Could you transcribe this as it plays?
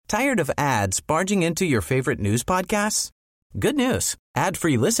Tired of ads barging into your favorite news podcasts? Good news.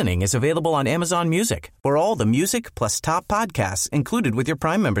 Ad-free listening is available on Amazon Music for all the music plus top podcasts included with your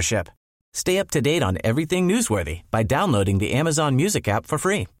Prime membership. Stay up to date on everything newsworthy by downloading the Amazon Music app for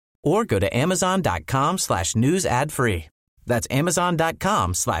free or go to amazon.com/news ad free. That's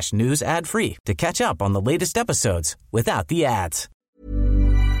amazon.com/news ad free to catch up on the latest episodes without the ads.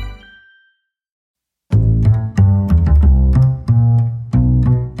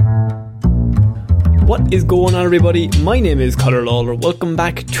 What is going on, everybody? My name is Conor Lawler. Welcome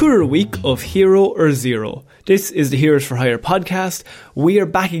back to our week of Hero or Zero. This is the Heroes for Hire podcast. We are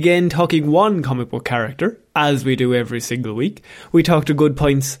back again talking one comic book character, as we do every single week. We talk the good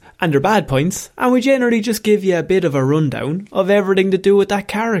points and their bad points, and we generally just give you a bit of a rundown of everything to do with that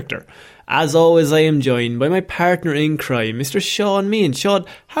character. As always, I am joined by my partner in crime, Mr. Sean Meehan. Sean,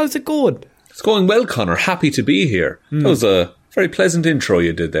 how's it going? It's going well, Conor. Happy to be here. That was a very pleasant intro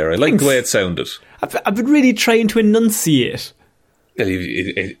you did there. I like the way it sounded. I've been really trying to enunciate.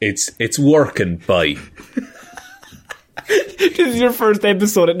 It's working by. This is your first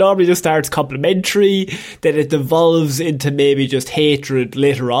episode. It normally just starts complimentary, then it devolves into maybe just hatred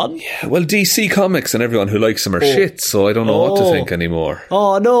later on. Yeah, well, DC Comics and everyone who likes them are shit, so I don't know what to think anymore.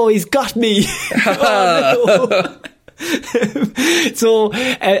 Oh no, he's got me. Oh, no. So,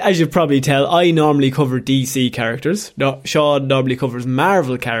 as you probably tell, I normally cover DC characters. No, Sean normally covers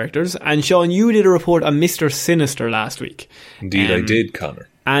Marvel characters. And Sean, you did a report on Mr. Sinister last week. Indeed, I did, Conor.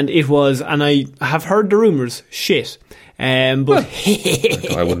 And it was, and I have heard the rumours, shit. But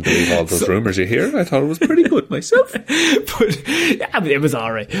I wouldn't believe all those rumours you hear. I thought it was pretty good myself. But it was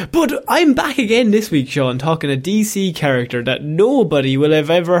alright. But I'm back again this week, Sean, talking a DC character that nobody will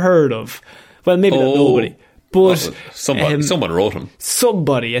have ever heard of. Well, maybe not nobody. But someone wrote him.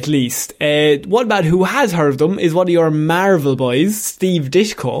 Somebody, at least. One man who has heard of them is one of your Marvel boys, Steve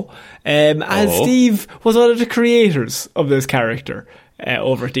Ditko. And Steve was one of the creators of this character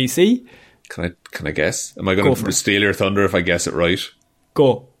over at DC. Can I guess? Am I going to steal your thunder if I guess it right?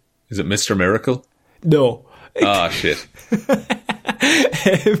 Go. Is it Mr. Miracle? No. Ah, shit.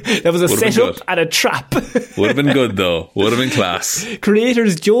 That was a setup and a trap. Would have been good, though. Would have been class.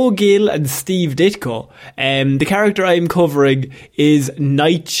 Creators Joe Gill and Steve Ditko. The character I'm covering is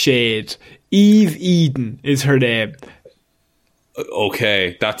Nightshade. Eve Eden is her name.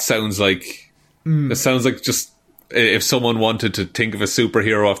 Okay, that sounds like... It sounds like just... If someone wanted to think of a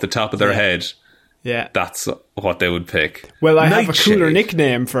superhero off the top of their head, that's what they would pick. Well, I have a cooler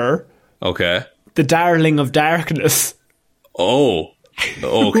nickname for her. Okay. The Darling of Darkness. Oh,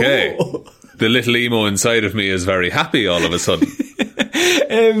 okay. The little emo inside of me is very happy all of a sudden.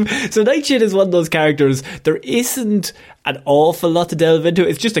 So Nightshade is one of those characters. There isn't an awful lot to delve into.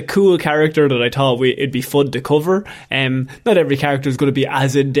 It's just a cool character that I thought it'd be fun to cover. Not every character is going to be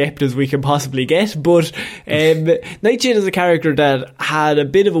as in-depth as we can possibly get, but Nightshade is a character that had a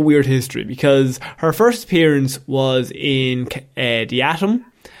bit of a weird history because her first appearance was in The Atom,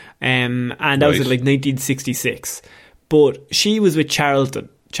 and that was in like 1966. But she was with Charlton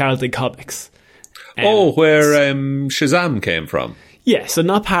Comics. Where Shazam came from. Yeah, so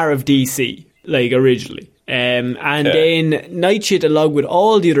not part of DC, like originally. Then Nightshade, along with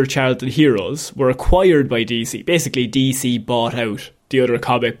all the other Charlton heroes, were acquired by DC. Basically, DC bought out the other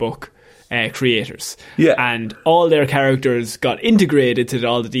comic book creators. Yeah. And all their characters got integrated to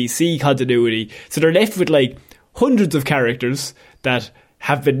all the DC continuity. So they're left with like hundreds of characters that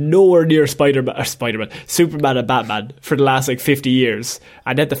have been nowhere near Superman and Batman for the last like 50 years.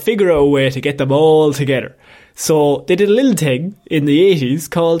 And they had to figure out a way to get them all together. So they did a little thing in the 80s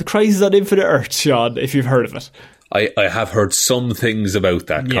called Crisis on Infinite Earths, Sean, if you've heard of it. I have heard some things about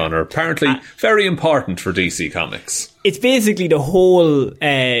that, Conor. Apparently very important for DC Comics. It's basically the whole...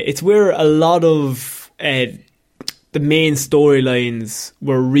 it's where a lot of the main storylines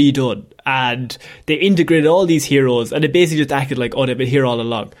were redone. And they integrated all these heroes, and it basically just acted like, they've been here all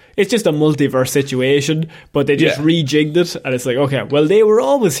along. It's just a multiverse situation, but they just rejigged it, and it's like, okay, well, they were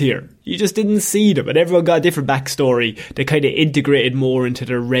always here. You just didn't see them, and everyone got a different backstory. They kind of integrated more into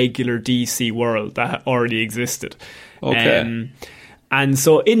the regular DC world that already existed. Okay. And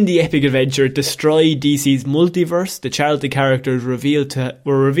so in the epic adventure, it destroyed DC's multiverse. The Charlton characters were revealed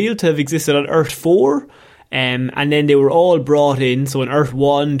to have existed on Earth 4, and then they were all brought in. So in Earth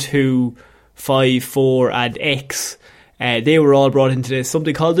 1, 2, 5, 4 and X, they were all brought into this,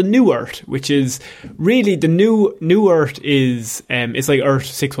 something called the New Earth, which is really the new Earth is it's like Earth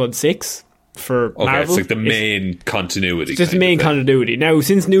 616 for Marvel. It's like the main continuity. It's just the main continuity. Now,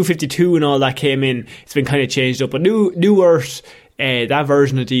 since New 52 and all that came in, it's been kind of changed up. But New Earth, that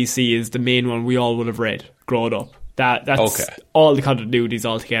version of DC is the main one we all would have read growing up. That's all the continuities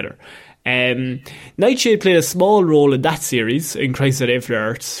altogether. Nightshade played a small role in that series in Crisis on Infinite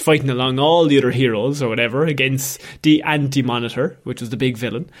Earths, fighting along all the other heroes or whatever against the Anti-Monitor, which was the big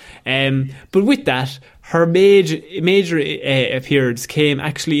villain. But with that, her major appearance came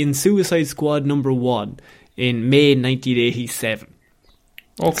actually in Suicide Squad #1 in May 1987.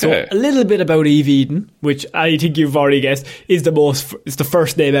 Okay. So a little bit about Eve Eden, which I think you've already guessed is it's the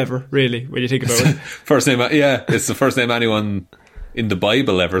first name ever, really, when you think about it. First name, yeah, it's the first name anyone in the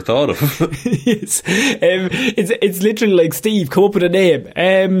Bible ever thought of. Yes. It's literally like, Steve, come up with a name.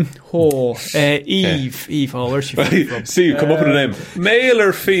 Eve. Eve, where's she from? Steve, come up with a name. Male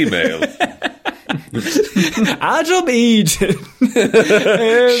or female? Adam Eden.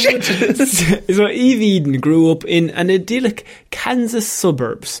 So Eve Eden grew up in an idyllic Kansas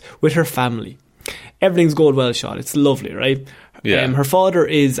suburbs with her family. Everything's going well, Sean. It's lovely, right? Yeah. Her father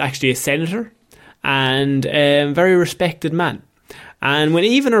is actually a senator and a very respected man. And when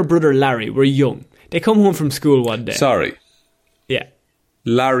Eve and her brother Larry were young, they come home from school one day. Sorry. Yeah.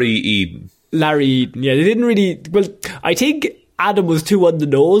 Larry Eden. Larry Eden. Yeah, they didn't really... Well, I think Adam was too on the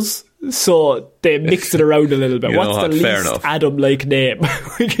nose, so they mixed it around a little bit. What's the least Adam-like name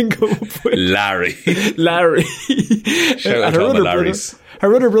we can come up with? Larry. Larry. Shout out to all the Larrys.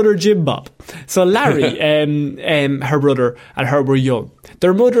 Her other brother, Jim Bob. So Larry, her brother, and her were young.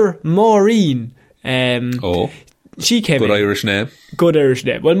 Their mother, Maureen... She came in. Good Irish name. Good Irish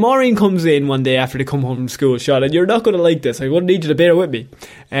name. Well, Maureen comes in one day after they come home from school, Sean, and you're not going to like this. I'm going to need you to bear with me.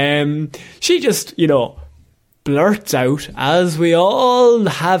 She just, blurts out, as we all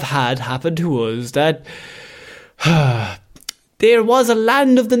have had happen to us, that there was a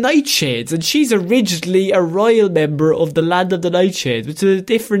land of the Nightshades, and she's originally a royal member of the land of the Nightshades, which is a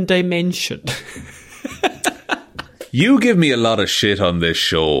different dimension. You give me a lot of shit on this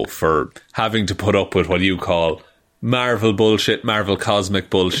show for having to put up with what you call Marvel bullshit, Marvel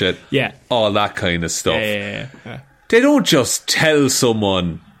cosmic bullshit, all that kind of stuff. Yeah. They don't just tell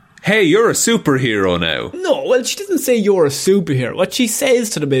someone, hey, you're a superhero now. No, well, she doesn't say you're a superhero. What she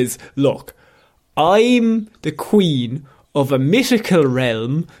says to them is, look, I'm the queen of a mythical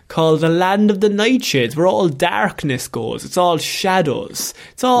realm called the Land of the Nightshades, where all darkness goes. It's all shadows.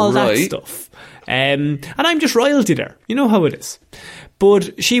 It's all that stuff. And I'm just royalty there. You know how it is.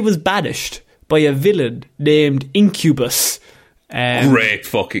 But she was banished by a villain named Incubus.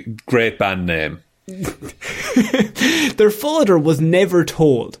 Great band name. Their father was never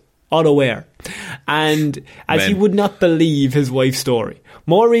told, unaware, and as he would not believe his wife's story,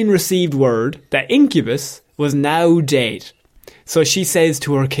 Maureen received word that Incubus was now dead. So she says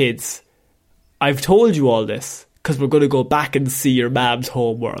to her kids, I've told you all this because we're going to go back and see your mam's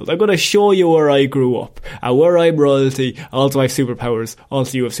home world. I'm going to show you where I grew up and where I'm royalty. Also I have superpowers.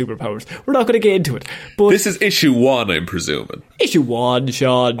 Also you have superpowers. We're not going to get into it. But this is issue 1, I'm presuming. Issue 1,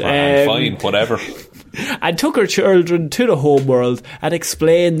 Sean. Fine, whatever. And took her children to the home world and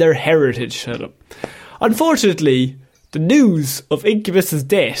explained their heritage to them. Unfortunately, the news of Incubus's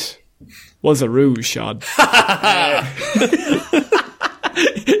death was a ruse, Sean.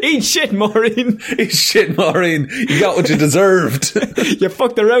 Eat shit, Maureen. Eat shit, Maureen. You got what you deserved. You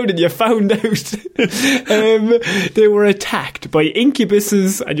fucked around and you found out. They were attacked by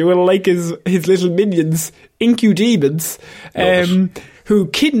Incubuses, and you're going to like his little minions, Incudemons, who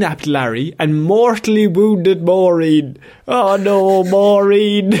kidnapped Larry and mortally wounded Maureen. Oh no,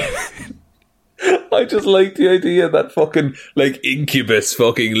 Maureen. I just like the idea that fucking, Incubus,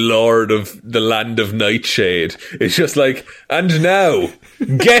 fucking lord of the land of Nightshade, is just like, and now,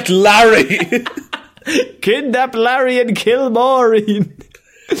 get Larry! Kidnap Larry and kill Maureen.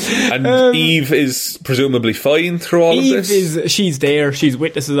 And Eve is presumably fine through all of this? She's there, she's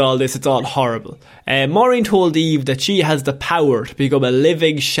witnesses all this, it's all horrible. Maureen told Eve that she has the power to become a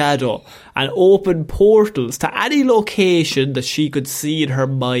living shadow and open portals to any location that she could see in her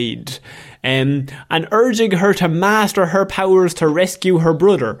mind. And urging her to master her powers to rescue her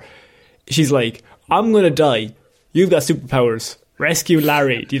brother. She's like, I'm going to die. You've got superpowers. Rescue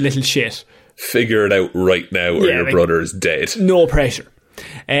Larry, you little shit. Figure it out right now or your brother is dead. No pressure.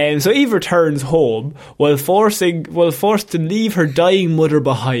 So Eve returns home while forced to leave her dying mother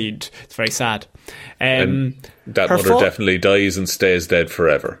behind. It's very sad. And that mother definitely dies and stays dead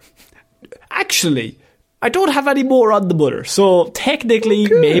forever. Actually, I don't have any more on the mother, so technically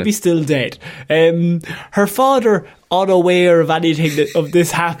maybe still dead. Her father, unaware of anything of this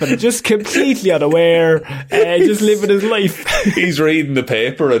happened, just completely unaware, just living his life. He's reading the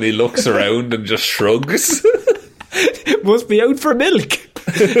paper and he looks around and just shrugs. Must be out for milk.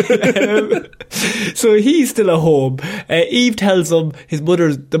 So he's still at home. Eve tells him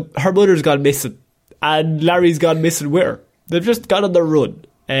her mother's gone missing. and Larry's gone missing with her. They've just gone on the run.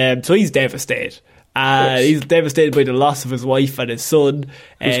 So he's devastated. He's devastated by the loss of his wife and his son.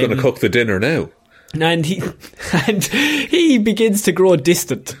 Who's going to cook the dinner now? And he begins to grow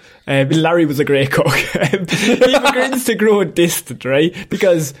distant. Larry was a great cook. He begins to grow distant, right?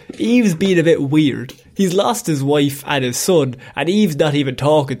 Because Eve's being a bit weird. He's lost his wife and his son, and Eve's not even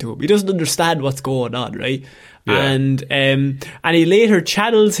talking to him. He doesn't understand what's going on, right? Yeah. And he later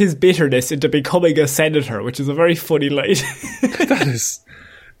channels his bitterness into becoming a senator, which is a very funny line. That is...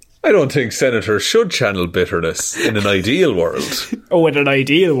 I don't think senators should channel bitterness in an ideal world. Oh, in an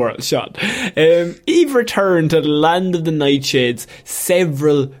ideal world, Sean. Eve returned to the land of the Nightshades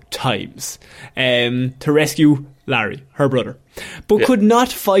several times to rescue Larry, her brother, but could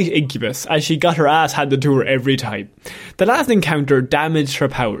not fight Incubus as she got her ass handed to her every time. The last encounter damaged her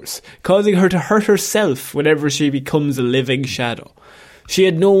powers, causing her to hurt herself whenever she becomes a living shadow. She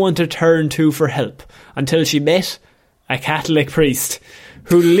had no one to turn to for help until she met a Catholic priest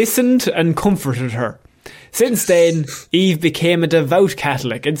who listened and comforted her. Since then, Eve became a devout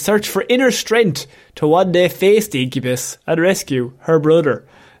Catholic in search for inner strength to one day face the Incubus and rescue her brother.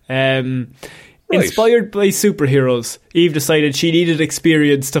 Inspired by superheroes, Eve decided she needed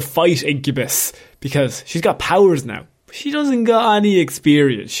experience to fight Incubus because she's got powers now. She doesn't got any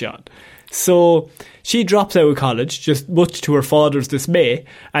experience, Sean. So she drops out of college, just much to her father's dismay,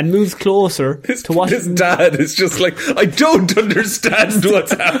 and moves closer to what... His dad is just like, I don't understand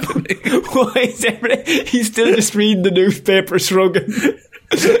what's happening. Why is he's still just reading the newspaper, shrugging.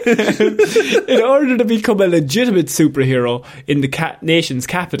 In order to become a legitimate superhero in the nation's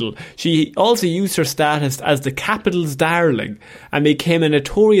capital, she also used her status as the capital's darling and became a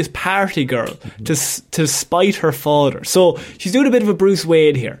notorious party girl to spite her father. So she's doing a bit of a Bruce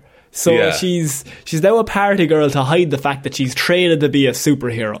Wayne here. So she's now a party girl to hide the fact that she's training to be a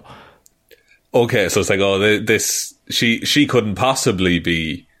superhero. Okay, so it's like, she couldn't possibly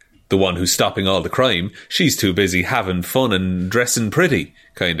be the one who's stopping all the crime. She's too busy having fun and dressing pretty,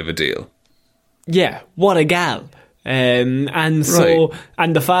 kind of a deal. Yeah, what a gal. And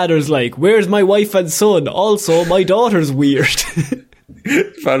the father's like, where's my wife and son? Also, my daughter's weird.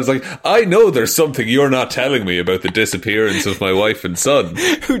 Father's like, I know there's something you're not telling me about the disappearance of my wife and son.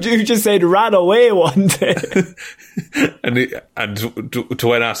 who just said ran away one day. and to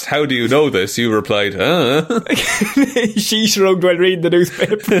when asked, how do you know this? You replied, She shrugged while reading the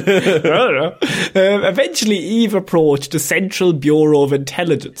newspaper. I don't know. Eventually, Eve approached the Central Bureau of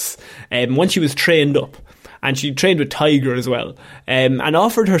Intelligence when she was trained up. And she trained with Tiger as well. And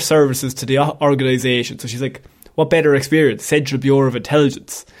offered her services to the organisation. So she's like, what better experience? Central Bureau of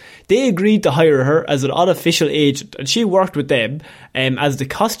Intelligence. They agreed to hire her as an unofficial agent, and she worked with them as the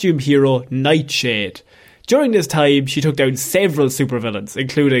costume hero Nightshade. During this time, she took down several supervillains,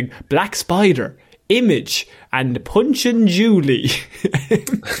 including Black Spider, Image, and Punchin' Julie.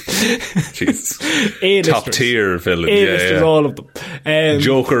 Jeez. Top tier villain. A-listers, all of them.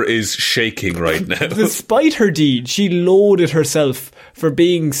 Joker is shaking right now. Despite her deed, she loathed herself for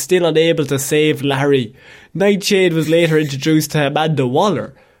being still unable to save Larry. Nightshade was later introduced to Amanda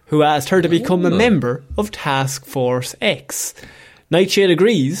Waller, who asked her to become a member of Task Force X. Nightshade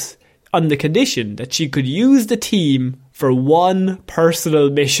agrees on the condition that she could use the team for one personal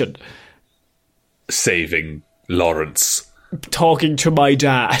mission. Saving Lawrence. Talking to my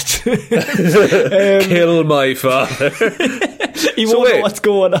dad. Kill my father. He won't know what's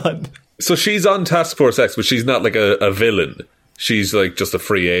going on. So she's on Task Force X, but she's not like a villain. She's like just a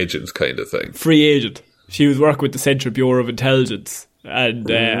free agent kind of thing. Free agent. She was working with the Central Bureau of Intelligence. And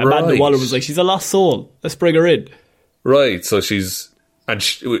Amanda Waller was like, she's a lost soul. Let's bring her in. Right, so she's... And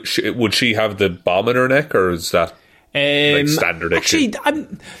would she have the bomb in her neck, or is that like standard issue?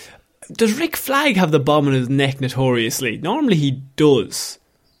 Actually, does Rick Flag have the bomb in his neck notoriously? Normally he does.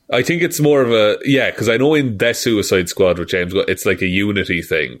 I think it's more of a... Yeah, because I know in The Suicide Squad with James Gunn, it's like a unity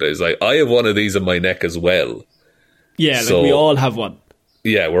thing. There's like, I have one of these in my neck as well. Yeah, like we all have one.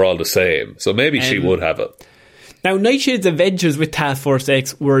 Yeah, we're all the same. So maybe she would have it. Now, Nightshade's adventures with Task Force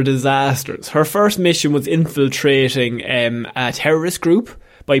X were disasters. Her first mission was infiltrating a terrorist group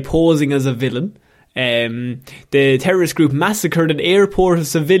by posing as a villain. The terrorist group massacred an airport of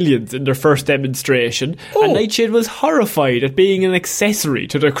civilians in their first demonstration, and Nightshade was horrified at being an accessory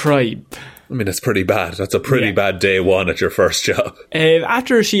to the crime. I mean, that's pretty bad. That's a pretty bad day one at your first job.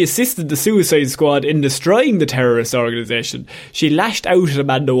 After she assisted the Suicide Squad in destroying the terrorist organisation, she lashed out at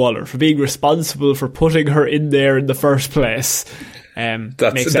Amanda Waller for being responsible for putting her in there in the first place.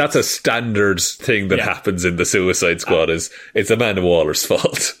 That's a standard thing that happens in the Suicide Squad. Is it's Amanda Waller's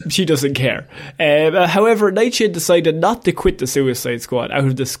fault. She doesn't care. However, Nightshade decided not to quit the Suicide Squad out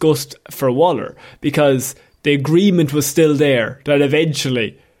of disgust for Waller, because the agreement was still there that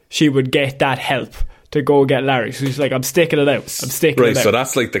eventually she would get that help to go get Larry. So she's like, I'm sticking it out. Right, so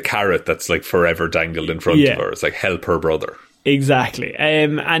that's like the carrot that's like forever dangled in front of her. It's like, help her brother. Exactly.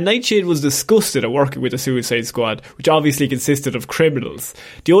 And Nightshade was disgusted at working with the Suicide Squad, which obviously consisted of criminals.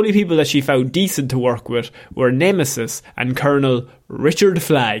 The only people that she found decent to work with were Nemesis and Colonel Richard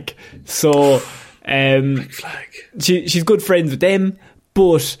Flagg. So she's good friends with them,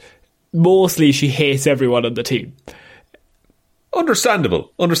 but mostly she hates everyone on the team.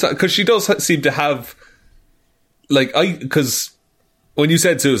 Understandable, because she does seem to have, because when you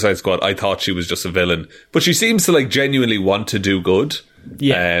said Suicide Squad, I thought she was just a villain, but she seems to like genuinely want to do good.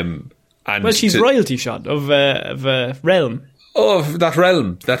 Yeah. And she's royalty, Sean, of a realm. Oh,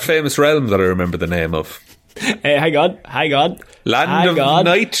 that famous realm that I remember the name of. Hang on. Land of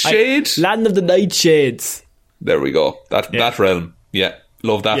Nightshade? Land of the Nightshades. There we go. That realm. Yeah,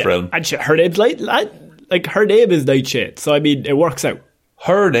 love that realm. And her name's like her name is Nightshade, so I mean, it works out.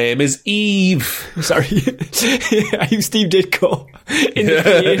 Her name is Eve. Sorry, I'm Steve Ditko in the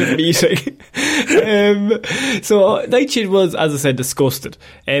creative meeting. So Nightshade was, as I said, disgusted.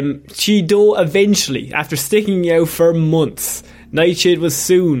 She though eventually, after sticking out for months, Nightshade was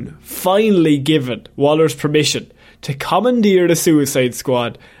soon finally given Waller's permission to commandeer the Suicide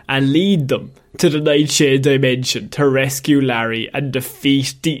Squad and lead them to the Nightshade dimension to rescue Larry and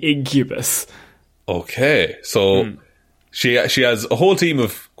defeat the Incubus. Okay, so she has a whole team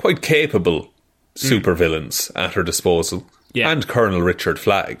of quite capable supervillains at her disposal, and Colonel Richard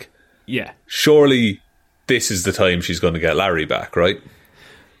Flagg. Yeah, surely this is the time she's going to get Larry back, right?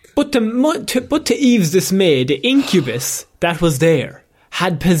 But to Eve's dismay, the Incubus that was there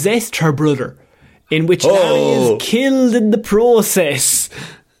had possessed her brother, in which Larry is killed in the process.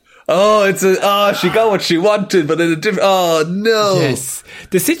 She got what she wanted, but in a different... Oh, no. Yes.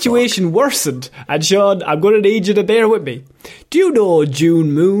 The situation worsened, and Sean, I'm going to need you to bear with me. Do you know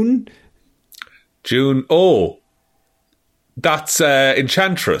June Moon? That's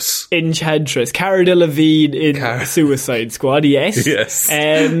Enchantress. Cara Delevingne in Suicide Squad, yes. Yes.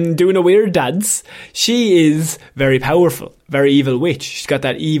 Doing a weird dance. She is very powerful, very evil witch. She's got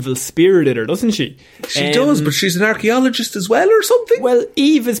that evil spirit in her, doesn't she? She does, but she's an archaeologist as well or something? Well,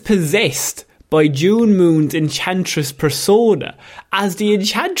 Eve is possessed by June Moon's Enchantress persona, as the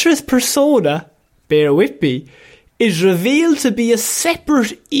Enchantress persona, bear with me, is revealed to be a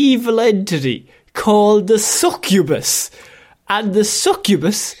separate evil entity called the Succubus. And the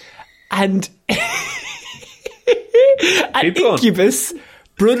Succubus and Incubus,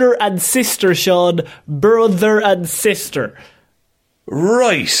 brother and sister, Sean. Brother and sister.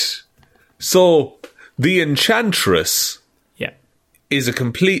 Right. So, the Enchantress is a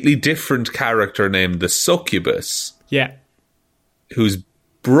completely different character named the Succubus. Yeah. Whose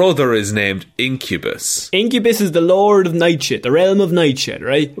brother is named Incubus. Incubus is the Lord of Nightshade, the realm of Nightshade,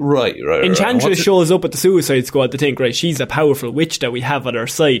 right? Right. Enchantress shows up at the Suicide Squad to think, right, she's a powerful witch that we have on our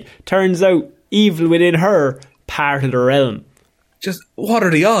side. Turns out, evil within her, part of the realm. Just, what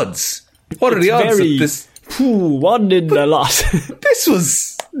are the odds? What are the odds that this... One in a lot. This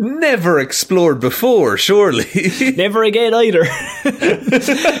was never explored before, surely. Never again either.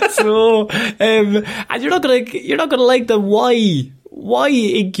 So, and you're not gonna like the why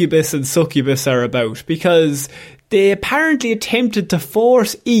Incubus and Succubus are about, because they apparently attempted to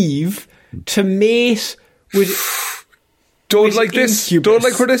force Eve to mate with Don't like Incubus. This. Don't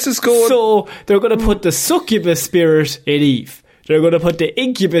like where this is going. So they're going to put the Succubus spirit in Eve. They're going to put the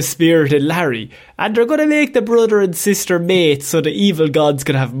Incubus spirit in Larry, and they're going to make the brother and sister mates so the evil gods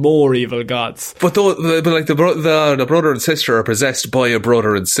can have more evil gods. But the brother and sister are possessed by a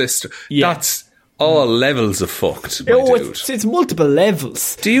brother and sister. Yeah. That's all levels of fucked, my dude. It's multiple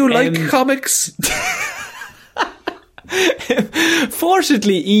levels. Do you like comics?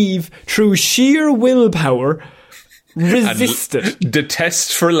 Fortunately, Eve, through sheer willpower, resisted. And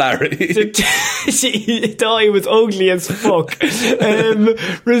detest for Larry. She thought he was ugly as fuck.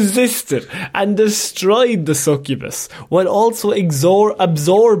 Resisted and destroyed the Succubus, while also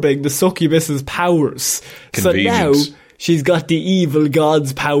absorbing the Succubus's powers. Convenient. So now she's got the evil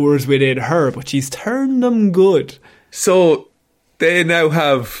god's powers within her, but she's turned them good. So they now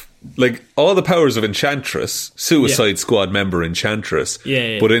have like all the powers of Enchantress, Suicide Squad member Enchantress,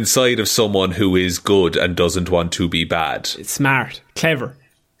 but inside of someone who is good and doesn't want to be bad. It's smart, clever.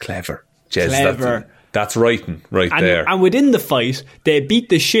 Jez, that's writing there. And within the fight, they beat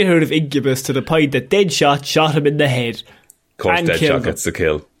the shit out of Incubus to the point that Deadshot shot him in the head. course, and Deadshot gets the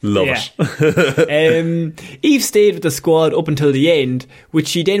kill. Love it. Eve stayed with the squad up until the end, which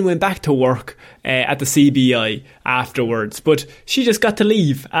she then went back to work at the CBI afterwards. But she just got to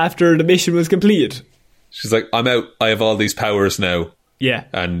leave after the mission was completed. She's like, I'm out. I have all these powers now. Yeah.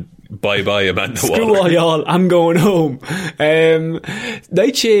 And bye-bye, Amanda Screw Waller. all y'all, I'm going home.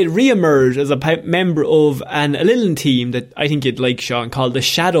 Nightshade re-emerged as a member of a little team that I think you'd like, Sean, called the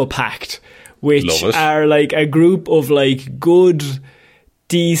Shadow Pact, which are like a group of like good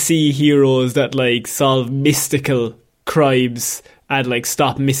DC heroes that like solve mystical crimes and like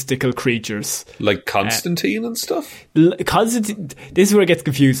stop mystical creatures. Like Constantine and stuff? Constantine, this is where it gets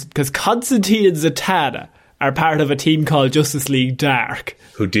confused, because Constantine and Zatanna are part of a team called Justice League Dark,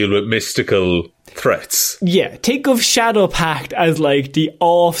 who deal with mystical threats. Yeah, think of Shadow Pact as like the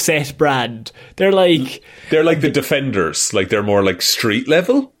Offset brand. They're like the Defenders. Like they're more like street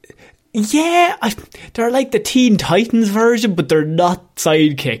level. Yeah, they're like the Teen Titans version, but they're not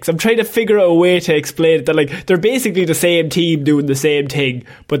sidekicks. I'm trying to figure out a way to explain it. They're basically the same team doing the same thing,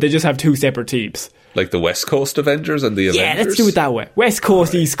 but they just have two separate teams. Like the West Coast Avengers and the Avengers? Yeah, let's do it that way. West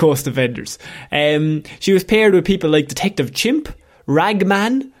Coast, East Coast Avengers. She was paired with people like Detective Chimp,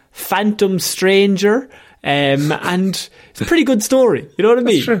 Ragman, Phantom Stranger, and it's a pretty good story. You know what I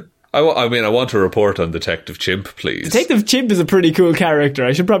mean? That's true. I mean, I want to report on Detective Chimp, please. Detective Chimp is a pretty cool character.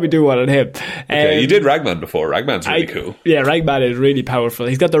 I should probably do one on him. Okay, you did Ragman before. Ragman's really cool. Yeah, Ragman is really powerful.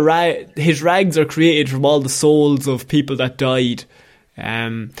 He's got his rags are created from all the souls of people that died.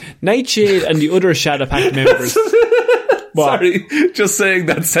 Nightshade and the other Shadow Pact members. Sorry, just saying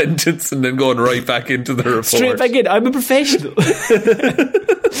that sentence and then going right back into the report. Straight back in. I'm a professional.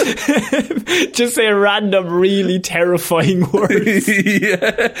 Just say random, really terrifying words.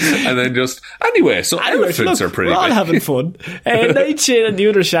 Yeah. And then just... Anyway, elephants are pretty we're all big. having fun. Nightshade and the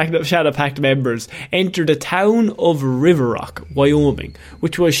other Shadow Pact members entered the town of River Rock, Wyoming,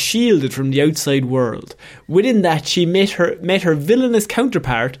 which was shielded from the outside world. Within that, she met her villainous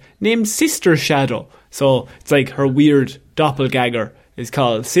counterpart named Sister Shadow. So it's like her weird doppelganger is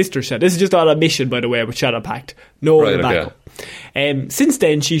called Sister Shadow. This is just on a mission, by the way, with Shadow Pact. No other backup. Since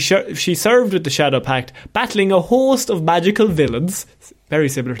then, she served with the Shadow Pact, battling a host of magical villains. Very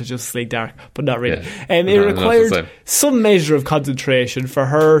similar to Justice League Dark, but not really. It required some measure of concentration for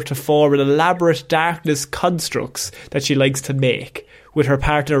her to form an elaborate darkness constructs that she likes to make with her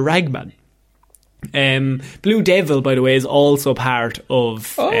partner Ragman. Blue Devil, by the way, is also part of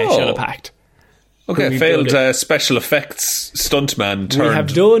Shadow Pact. Okay, failed special effects stuntman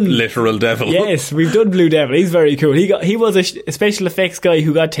turned literal devil. Yes, we've done Blue Devil. He's very cool. He was a special effects guy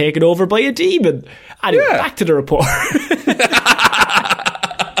who got taken over by a demon. Anyway, back to the report.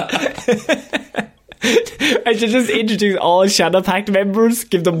 I should just introduce all Shadow Pact members,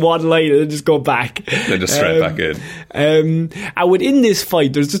 give them one line, and then just go back. Then just straight back in. And within this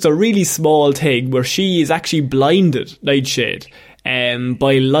fight, there's just a really small thing where she is actually blinded, Nightshade,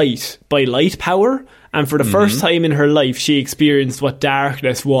 by light power, and for the first time in her life she experienced what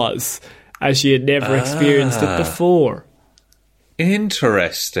darkness was, as she had never experienced it before.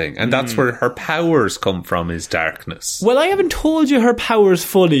 Interesting. And that's where her powers come from, is darkness. Well, I haven't told you her powers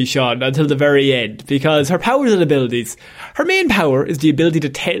fully, Sean, until the very end, because her powers and abilities, her main power is the ability to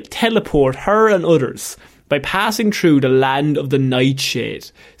teleport her and others by passing through the land of the Nightshade.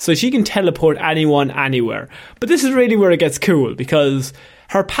 So she can teleport anyone, anywhere. But this is really where it gets cool, because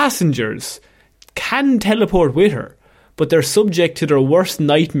her passengers can teleport with her, but they're subject to their worst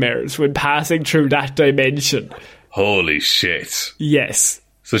nightmares when passing through that dimension. Holy shit. Yes.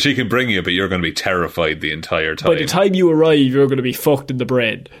 So she can bring you, but you're going to be terrified the entire time. By the time you arrive, you're going to be fucked in the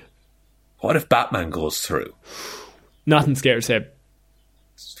bread. What if Batman goes through? Nothing scares him.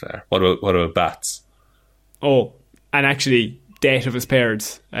 That's fair. What about bats? Oh, and actually, death of his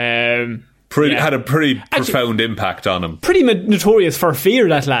parents. Had a pretty profound impact on him. Pretty notorious for fear,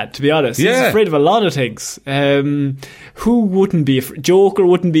 that lad, to be honest. He's afraid of a lot of things. Who wouldn't be? Joker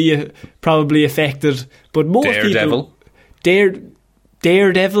wouldn't be probably affected, but most Daredevil. people...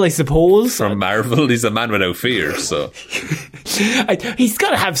 Daredevil, I suppose. From Marvel, he's a man without fear, so... He's got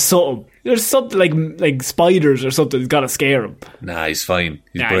to have something. There's something like spiders or something that's got to scare him. Nah, he's fine.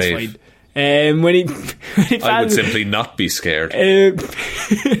 He's brave. He's fine. When he I would simply not be scared. I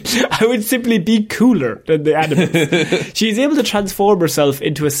would simply be cooler than the animals. She's able to transform herself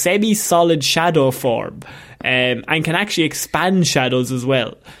into a semi-solid shadow form, and can actually expand shadows as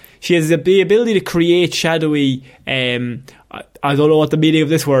well. She has the ability to create shadowy, I don't know what the meaning of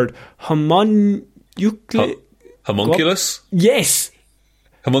this word, homunculus? Yes.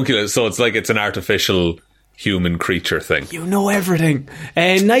 Homunculus, so it's like it's an artificial human creature thing. You know everything.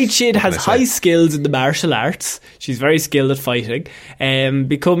 Nightshade has high skills in the martial arts. She's very skilled at fighting,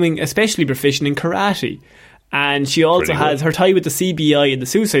 becoming especially proficient in karate. And she also has her tie with the CBI and the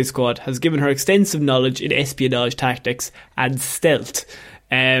Suicide Squad has given her extensive knowledge in espionage tactics and stealth.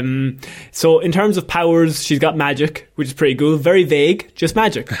 So in terms of powers, she's got magic, which is pretty cool. Very vague, just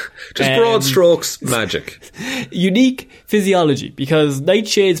magic. Just broad strokes, magic. Unique physiology, because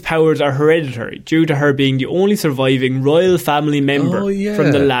Nightshade's powers are hereditary due to her being the only surviving royal family member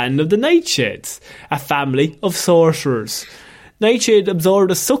from the land of the Nightshades, a family of sorcerers. Nightshade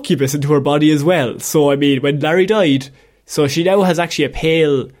absorbed a succubus into her body as well. So, I mean, when Larry died, so she now has actually a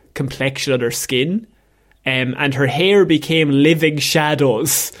pale complexion on her skin, and her hair became living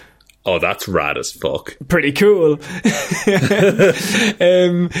shadows. Oh, that's rad as fuck. Pretty cool.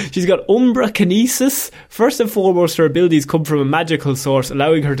 She's got Umbra Kinesis. First and foremost, her abilities come from a magical source,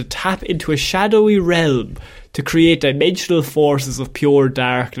 allowing her to tap into a shadowy realm to create dimensional forces of pure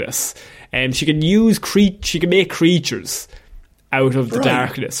darkness. She can make creatures out of the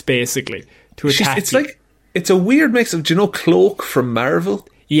darkness, basically, to attack you. It's a weird mix of, do you know Cloak from Marvel?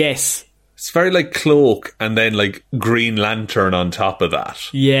 Yes. It's very like Cloak and then like Green Lantern on top of that.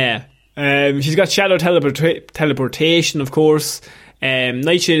 Yeah. She's got shadow teleportation, of course.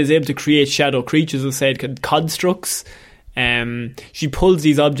 Nightshade is able to create shadow creatures, as I said, constructs. She pulls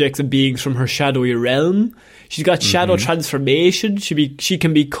these objects and beings from her shadowy realm. She's got shadow transformation. She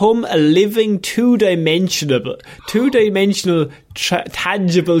can become a living two-dimensional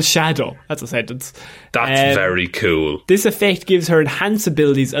tangible shadow. That's a sentence. That's very cool. This effect gives her enhanced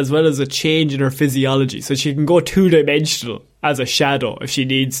abilities as well as a change in her physiology. So she can go two-dimensional as a shadow if she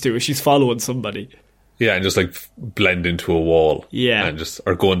needs to, if she's following somebody. Yeah, and just like blend into a wall. Yeah. And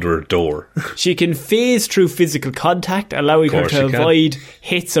or go under a door. She can phase through physical contact, allowing her to avoid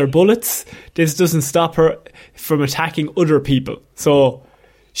hits or bullets. This doesn't stop her from attacking other people. So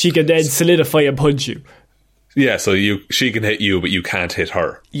she can then solidify and punch you. Yeah, so she can hit you, but you can't hit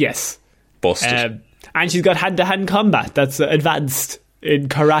her. Yes. Busted. And she's got hand-to-hand combat that's advanced in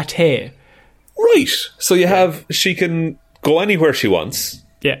karate. Right. So she can go anywhere she wants.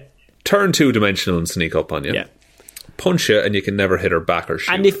 Yeah. Turn two-dimensional and sneak up on you. Yeah. Punch you and you can never hit her back or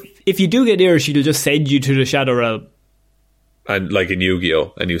shoot. And if you do get near her, she'll just send you to the Shadow Realm. And like in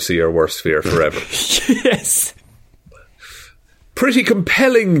Yu-Gi-Oh! And you see her worst fear forever. Yes. Pretty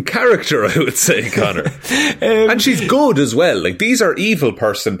compelling character, I would say, Connor. And she's good as well. Like, these are evil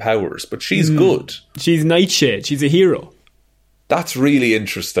person powers, but she's good. She's Nightshade. She's a hero. That's really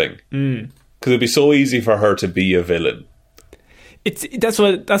interesting. Because it'd be so easy for her to be a villain. That's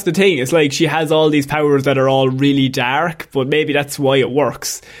the thing. It's like she has all these powers that are all really dark, but maybe that's why it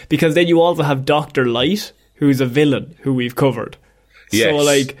works. Because then you also have Dr. Light, who's a villain, who we've covered. Yes. So,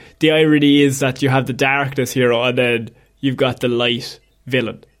 like, the irony is that you have the darkness hero and then you've got the light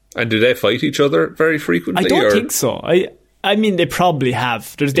villain. And do they fight each other very frequently? I don't think so. I mean, they probably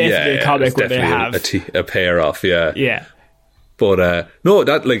have. There's definitely a comic where they have a pair off. Yeah. Yeah. But no,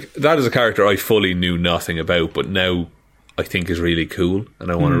 that is a character I fully knew nothing about, but now I think is really cool,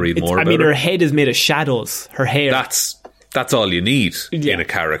 and I want to read more about her. I mean, her head is made of shadows. Her hair. That's all you need in a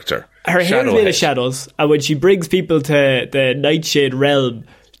character. Her hair is made of shadows, and when she brings people to the Nightshade realm,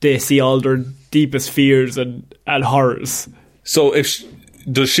 they see all their deepest fears and horrors. So is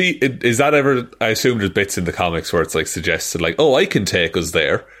that ever, I assume there's bits in the comics where it's like suggested like, oh, I can take us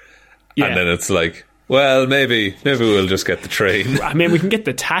there. Yeah. And then it's like, well, maybe we'll just get the train. I mean, we can get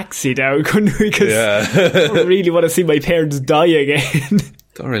the taxi down, couldn't we? Because I don't really want to see my parents die again.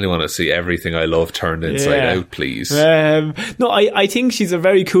 Don't really want to see everything I love turned inside out, please. No, I think she's a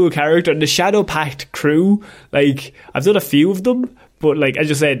very cool character. And the Shadow Pact crew, like, I've done a few of them, but like I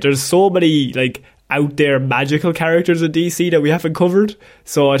just said, there's so many like out there magical characters in DC that we haven't covered.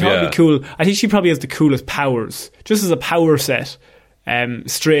 So I thought it'd be cool. I think she probably has the coolest powers, just as a power set.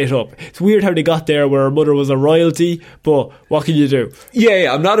 Straight up. It's weird how they got there where her mother was a royalty, but what can you do?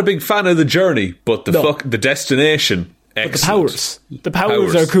 Yeah, I'm not a big fan of the journey, but the destination, excellent. The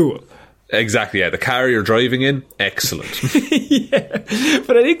powers are cool. Exactly, yeah. The car you're driving in, excellent. Yeah.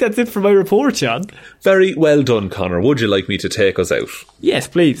 But I think that's it for my report, John. Very well done, Connor. Would you like me to take us out? Yes,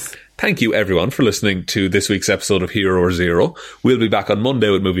 please. Thank you, everyone, for listening to this week's episode of Hero or Zero. We'll be back on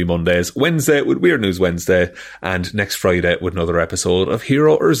Monday with Movie Mondays, Wednesday with Weird News Wednesday, and next Friday with another episode of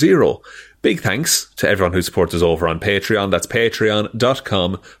Hero or Zero. Big thanks to everyone who supports us over on Patreon. That's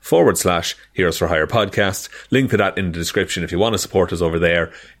patreon.com/Heroes for Hire podcast. Link to that in the description if you want to support us over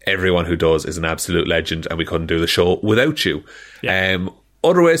there. Everyone who does is an absolute legend, and we couldn't do the show without you. Yeah.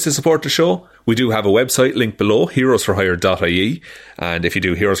 Other ways to support the show, we do have a website linked below, heroesforhire.ie, and if you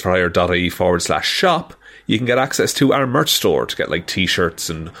do heroesforhire.ie/shop, you can get access to our merch store to get like t-shirts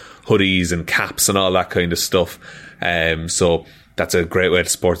and hoodies and caps and all that kind of stuff. So that's a great way to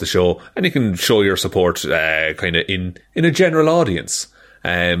support the show, and you can show your support kind of in a general audience.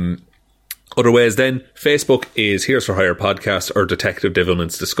 Other ways then, Facebook is Heroes for Hire Podcast or Detective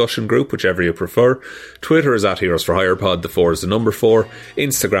Divilment's discussion group, whichever you prefer. Twitter is at Heroes for Hire Pod, the 4 is the number 4.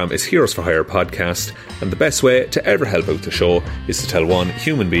 Instagram is Heroes for Hire Podcast. And the best way to ever help out the show is to tell one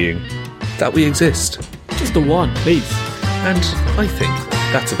human being that we exist. Just the one, please. And I think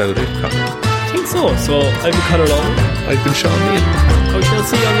that's about it, Connor. I think so. So I've been Connor Long. I've been Sean Meehan. I shall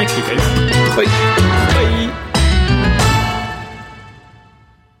see you all next week, guys. Bye. Bye.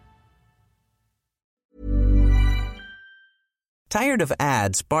 Tired of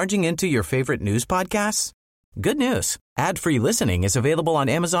ads barging into your favorite news podcasts? Good news. Ad-free listening is available on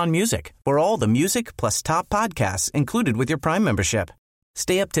Amazon Music for all the music plus top podcasts included with your Prime membership.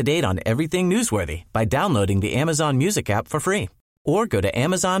 Stay up to date on everything newsworthy by downloading the Amazon Music app for free or go to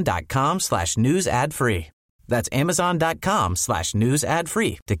amazon.com/news ad free. That's amazon.com/news ad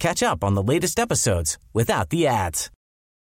free to catch up on the latest episodes without the ads.